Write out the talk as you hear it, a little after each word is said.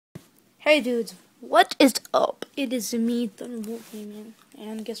Hey dudes, what is up? It is me, Thunderbolt Gaming,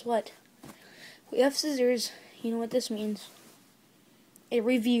 and guess what? We have scissors. You know what this means? A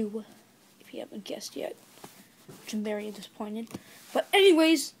review, if you haven't guessed yet, which I'm very disappointed. But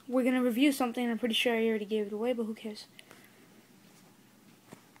anyways, we're gonna review something. I'm pretty sure I already gave it away, but who cares?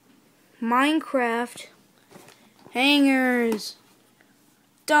 Minecraft hangers.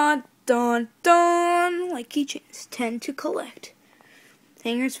 Dun dun dun! Like keychains tend to collect.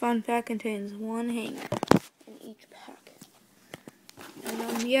 Hangers Fun Pack contains one hanger in each pack.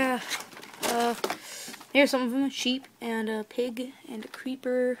 And here's some of them: a sheep and a pig and a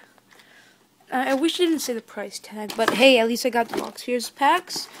creeper. I wish I didn't say the price tag, but hey, at least I got the box. Here's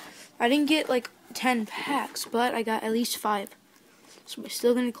packs. I didn't get like 10 packs, but I got at least 5. So we're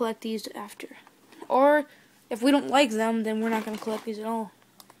still gonna collect these after. Or if we don't like them, then we're not gonna collect these at all.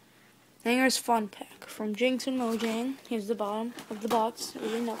 Hangers Fun Pack from Jinx and Mojang. Here's the bottom of the box.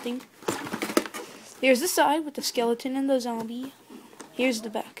 Really nothing. Here's the side with the skeleton and the zombie. Here's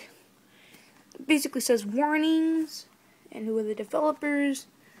the back. It basically says warnings and who are the developers.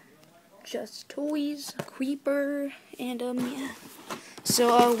 Just Toys, Creeper, and yeah.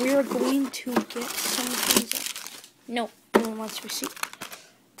 So we are going to get some of these up. No one wants to receive.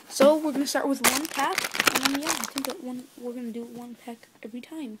 So we're gonna start with one pack, and yeah, I think that we're gonna do one pack every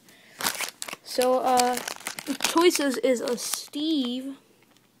time. So, the choices is a Steve,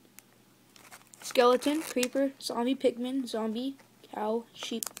 skeleton, creeper, zombie, pigman, zombie, cow,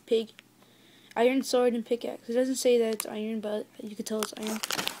 sheep, pig, iron sword, and pickaxe. It doesn't say that it's iron, but you can tell it's iron.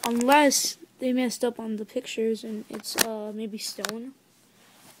 Unless they messed up on the pictures and it's maybe stone.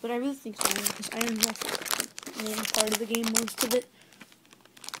 But I really think it's iron, because iron is the main part of the game, most of it.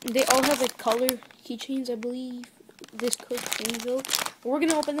 And they all have like color keychains, I believe. This could change though. But we're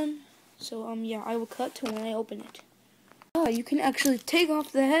gonna open them. So, yeah, I will cut to when I open it. Oh, you can actually take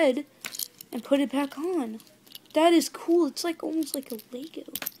off the head and put it back on. That is cool. It's like almost like a Lego.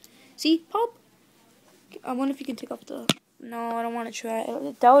 See? Pop! I wonder if you can take off the... No, I don't want to try.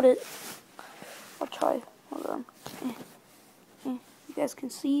 I doubt it. I'll try. Hold on. You guys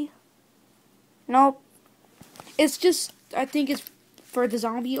can see. Nope. It's just... I think it's for the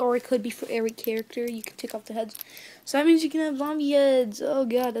zombie, or it could be for every character. You can take off the heads. So that means you can have zombie heads. Oh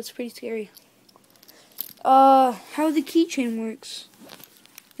god, that's pretty scary. How the keychain works.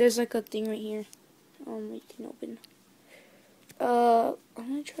 There's like a thing right here. You can open. I'm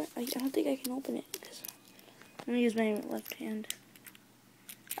gonna try. I don't think I can open it. I'm gonna use my left hand.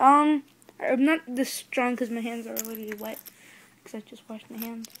 I'm not this strong because my hands are already wet. Because I just washed my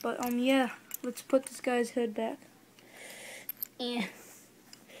hands. But, yeah. Let's put this guy's head back. Yeah.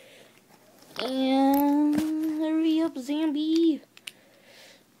 And hurry up, zombie.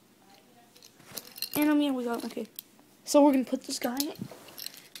 And yeah, we got okay. So we're gonna put this guy.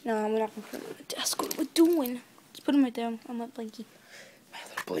 No, we're not gonna put him on the desk. What are we doing? Let's put him right there on my blankie. My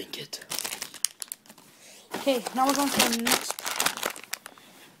other blanket. Okay, now we're going to the next.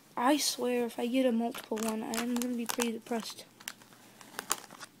 I swear, if I get a multiple one, I'm gonna be pretty depressed.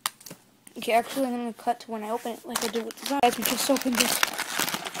 Okay, actually, I'm gonna cut to when I open it, like I did with the guys. We just opened this.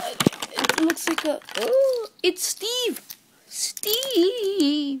 It looks like a... Oh, it's Steve!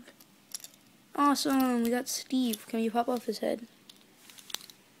 Steve! Awesome, we got Steve. Can you pop off his head?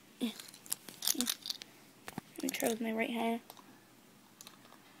 Yeah. Let me try with my right hand.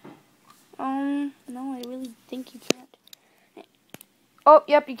 No, I really think you can't. Oh,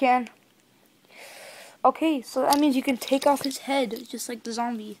 yep, you can. Okay, so that means you can take off his head, just like the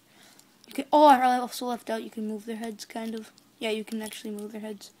zombie. You can... Oh, I also left out, you can move their heads, kind of. Yeah, you can actually move their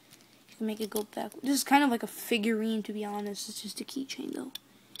heads. Make it go back. This is kind of like a figurine, to be honest. It's just a keychain, though.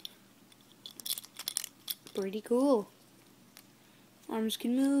 Pretty cool. Arms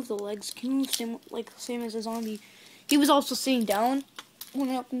can move, the legs can move, same as a zombie. He was also sitting down when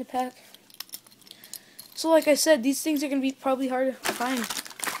I opened the pack. So, like I said, these things are gonna be probably hard to find.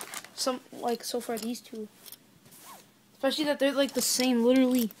 So far, these two, especially that they're like the same,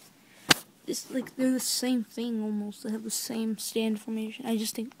 literally. It's like they're the same thing almost. They have the same stand formation. I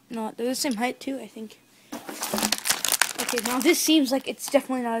just think not. They're the same height too, I think. Okay, now this seems like it's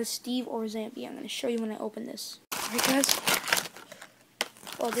definitely not a Steve or a zombie. I'm gonna show you when I open this. Alright guys.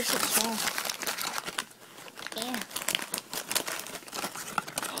 Oh, this is small. Damn.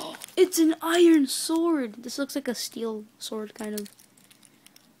 Oh, it's an iron sword. This looks like a steel sword kind of.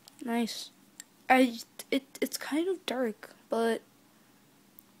 Nice. It's kind of dark, but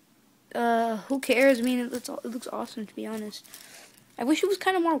who cares? I mean, it looks awesome, to be honest. I wish it was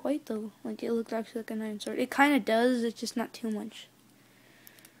kind of more white, though. Like, it looked actually like an iron sword. It kind of does, it's just not too much.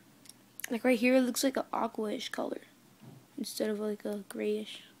 Like, right here, it looks like an aqua-ish color. Instead of, like, a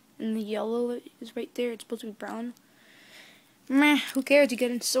grayish. and the yellow is right there. It's supposed to be brown. Meh, who cares? You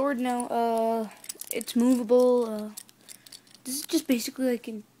get a sword now. It's movable. This is just basically like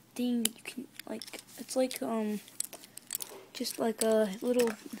a thing that you can, like, it's like, just like a little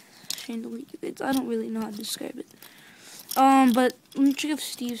chandelier. I don't really know how to describe it. But let me check if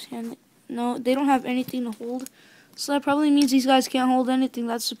Steve's hand. No, they don't have anything to hold. So that probably means these guys can't hold anything.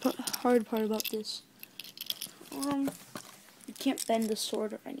 That's the hard part about this. You can't bend the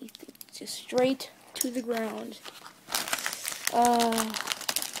sword or anything. It's just straight to the ground.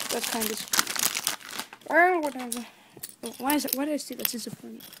 That's kind of whatever. Why did I say that's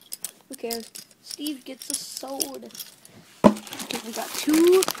disappointing? Who cares? Steve gets a sword. Okay, we got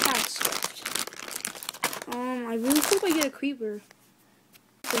 2 packs left. I really hope I get a creeper.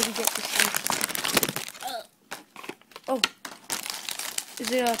 What do we get this time? Oh.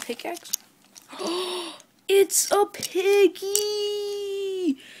 Is it a pickaxe? It's a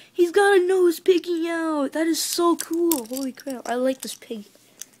piggy! He's got a nose picking out. That is so cool. Holy crap. I like this pig.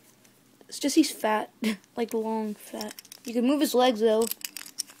 It's just he's fat. Like long fat. You can move his legs though.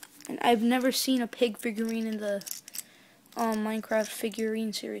 And I've never seen a pig figurine in the Minecraft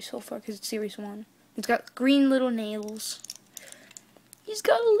figurine series so far, because it's series 1. He's got green little nails. He's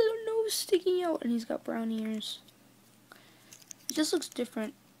got a little nose sticking out, and he's got brown ears. It just looks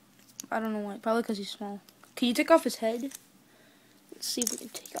different. I don't know why. Probably because he's small. Can you take off his head? Let's see if we can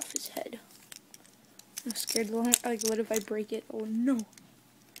take off his head. I'm scared. Like, what if I break it? Oh no.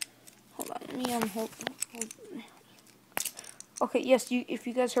 Hold on. Let me hold. Okay. Yes. If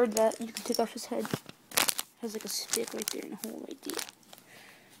you guys heard that, you can take off his head. It has like a stick right there and a hole right there.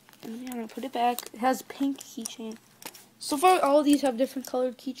 And I'm gonna put it back. It has a pink keychain. So far, all of these have different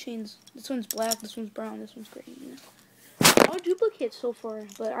colored keychains. This one's black. This one's brown. This one's gray. All duplicates so far,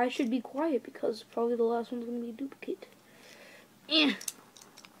 but I should be quiet because probably the last one's gonna be a duplicate. Yeah.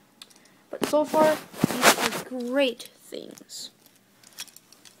 But so far, these are great things.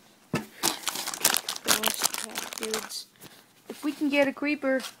 Dudes. If we can get a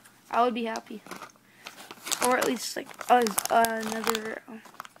creeper, I would be happy. Or at least like another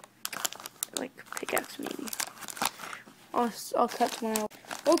like pickaxe maybe. I'll cut one out.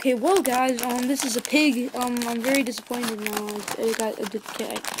 Okay, well guys, this is a pig. I'm very disappointed now. I got a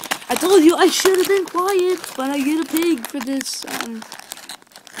duplicate. I told you I should have been quiet, but I get a pig for this.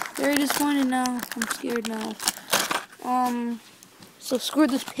 Very disappointed now. I'm scared now. So screw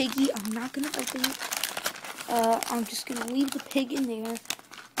this piggy. I'm not gonna open it. I'm just gonna leave the pig in there,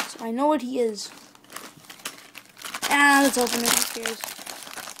 so I know what he is. Let's open it. Who cares?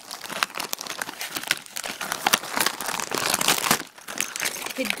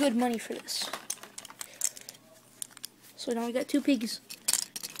 Paid good money for this. So now we got 2 pigs.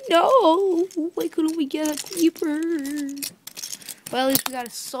 No! Why couldn't we get a creeper? Well, at least we got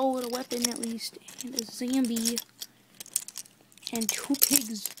a soul and a weapon at least. And a zombie. And 2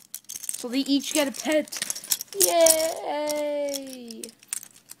 pigs. So they each get a pet. Yay!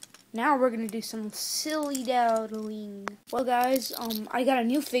 Now we're gonna do some silly dawdling. Well guys, I got a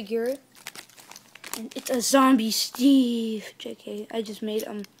new figure. And it's a zombie Steve. JK, I just made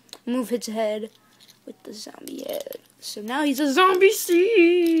move his head with the zombie head. So now he's a zombie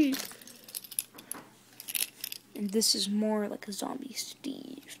Steve. And this is more like a zombie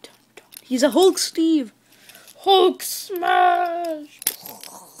Steve. He's a Hulk Steve. Hulk smash.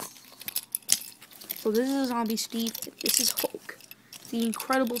 So this is a zombie Steve. This is Hulk. The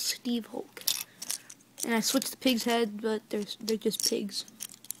Incredible Steve Hulk. And I switched the pig's head, but they're just pigs.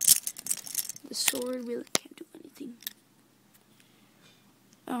 The sword really can't do anything.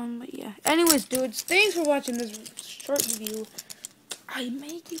 But yeah. Anyways, dudes, thanks for watching this short review. I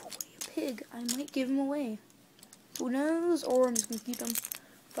may give away a pig. I might give him away. Who knows? Or I'm just gonna keep him.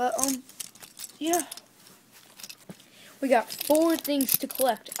 But yeah. We got 4 things to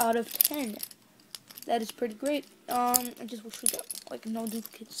collect out of 10. That is pretty great. I just wish we got like no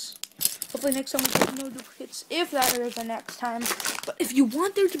duplicates. Hopefully next time we get no duplicates. If that is a next time. But if you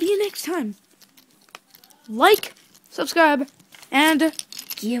want there to be a next time, like, subscribe, and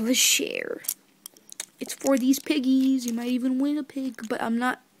give a share. It's for these piggies. You might even win a pig, but I'm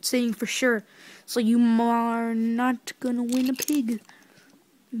not saying for sure. So you are not gonna win a pig.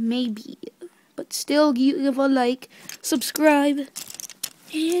 Maybe. But still give a like, subscribe,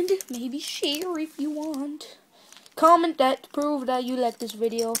 and maybe share if you want. Comment that to prove that you like this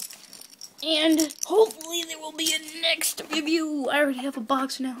video. And hopefully there will be a next review. I already have a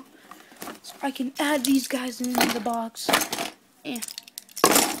box now. So I can add these guys in the box. And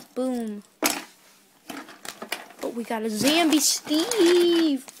boom. But we got a zombie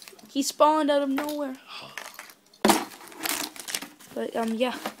Steve. He spawned out of nowhere. But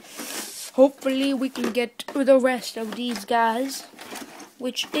yeah. hopefully we can get the rest of these guys,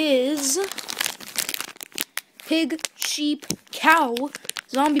 which is pig, sheep, cow,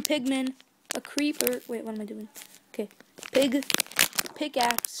 zombie pigman, a creeper. Wait, what am I doing? Okay, pig,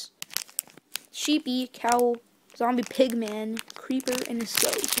 pickaxe, sheepy, cow, zombie pigman, creeper, and a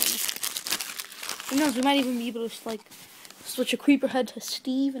skeleton. Who knows? We might even be able to like switch a creeper head to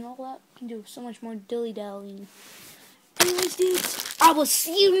Steve and all that. We can do so much more dilly-dallying. Anyways, dudes, I will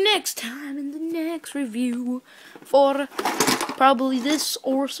see you next time in the next review for probably this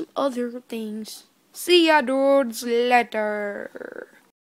or some other things. See ya, dudes, later.